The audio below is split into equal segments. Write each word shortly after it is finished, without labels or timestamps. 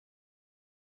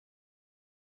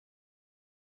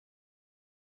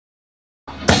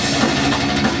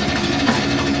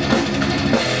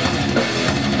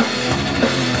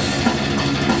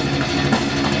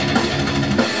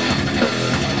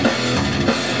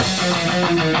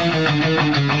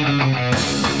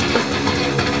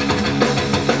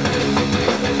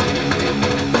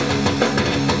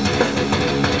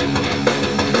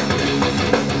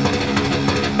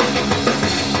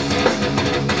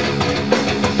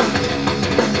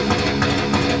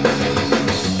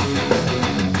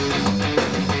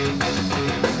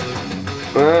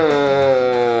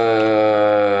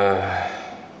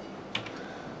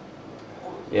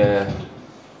Yeah,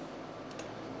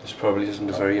 this probably isn't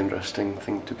a very interesting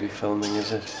thing to be filming,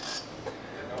 is it?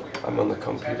 I'm on the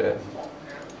computer.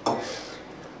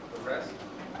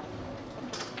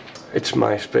 It's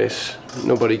MySpace.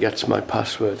 Nobody gets my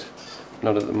password.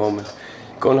 Not at the moment.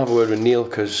 Go and have a word with Neil,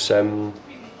 because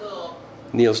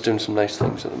Neil's doing some nice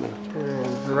things at the minute.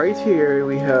 And right here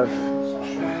we have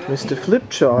Mr.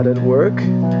 Flipchart at work,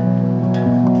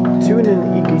 tuning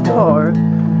a guitar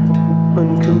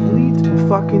on complete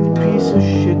fucking piece of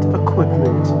shit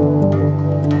equipment.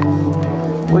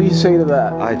 What do you say to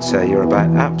that? I'd say you're about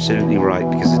absolutely right,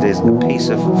 because it is a piece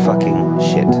of fucking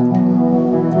shit.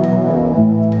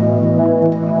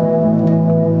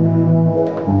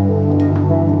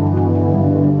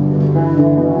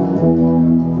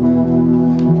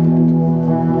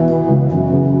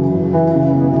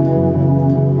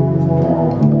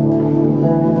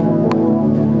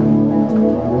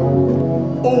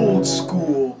 Old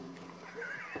school.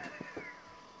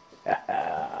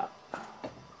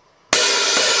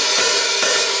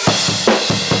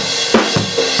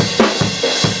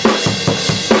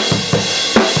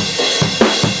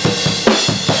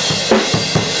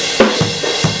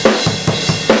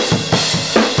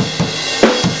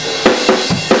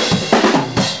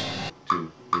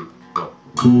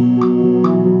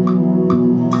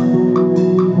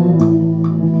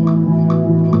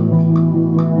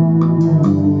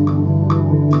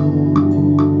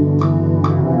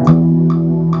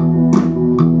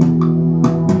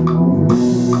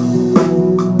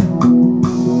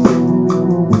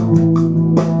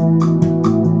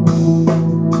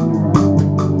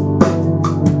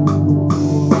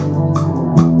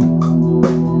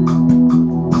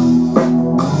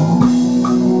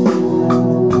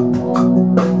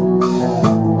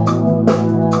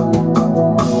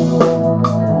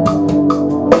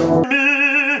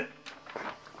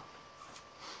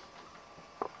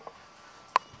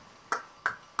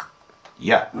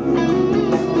 Yeah.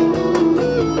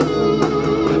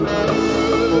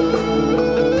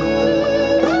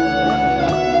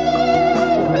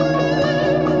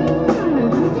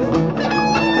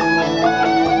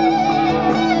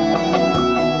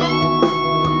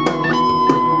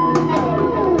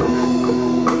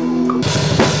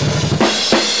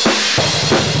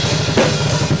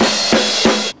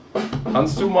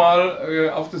 Kannst du mal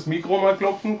auf das Mikro mal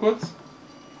klopfen kurz?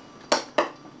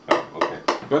 Ja, okay.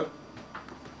 Gut.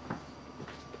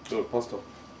 So, passt doch.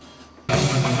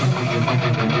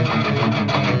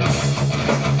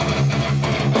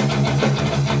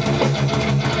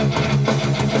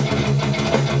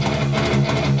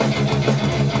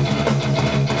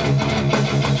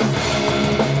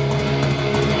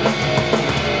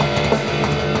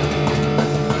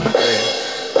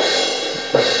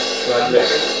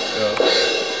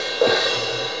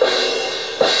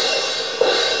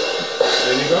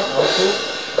 Weniger, auch so.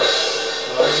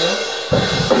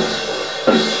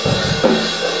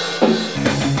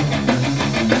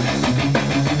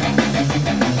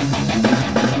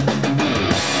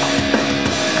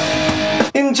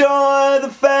 Enjoy the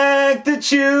fact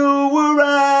that you were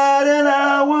right and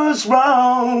I was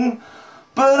wrong,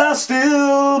 but I'll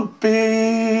still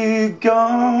be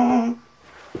gone.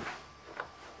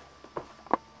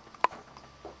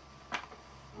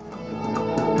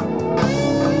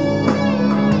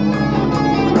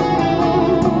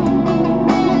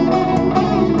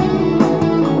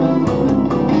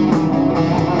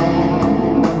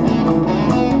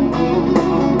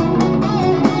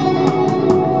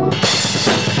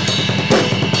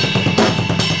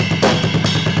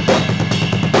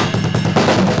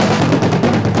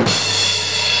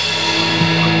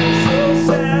 So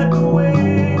sad the way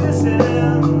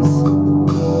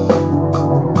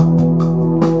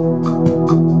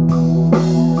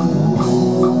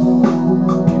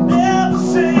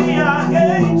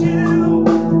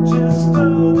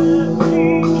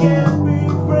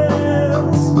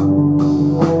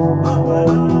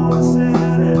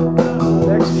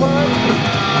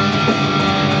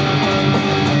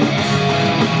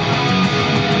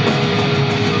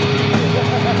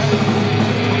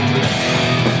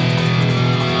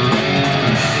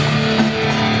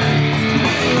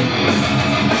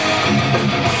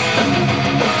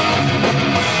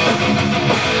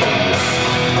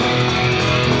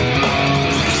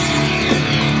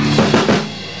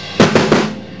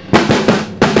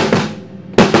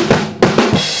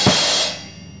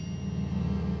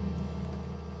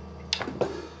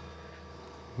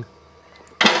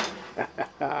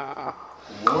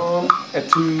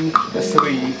 2, a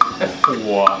 3, a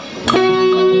 4.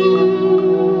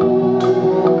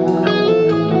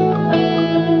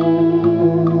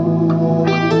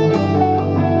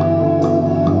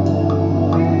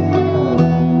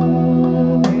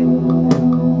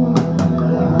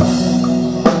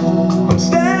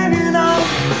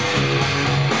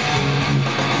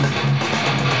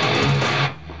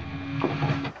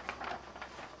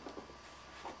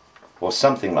 Or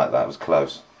something like that. Was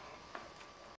close.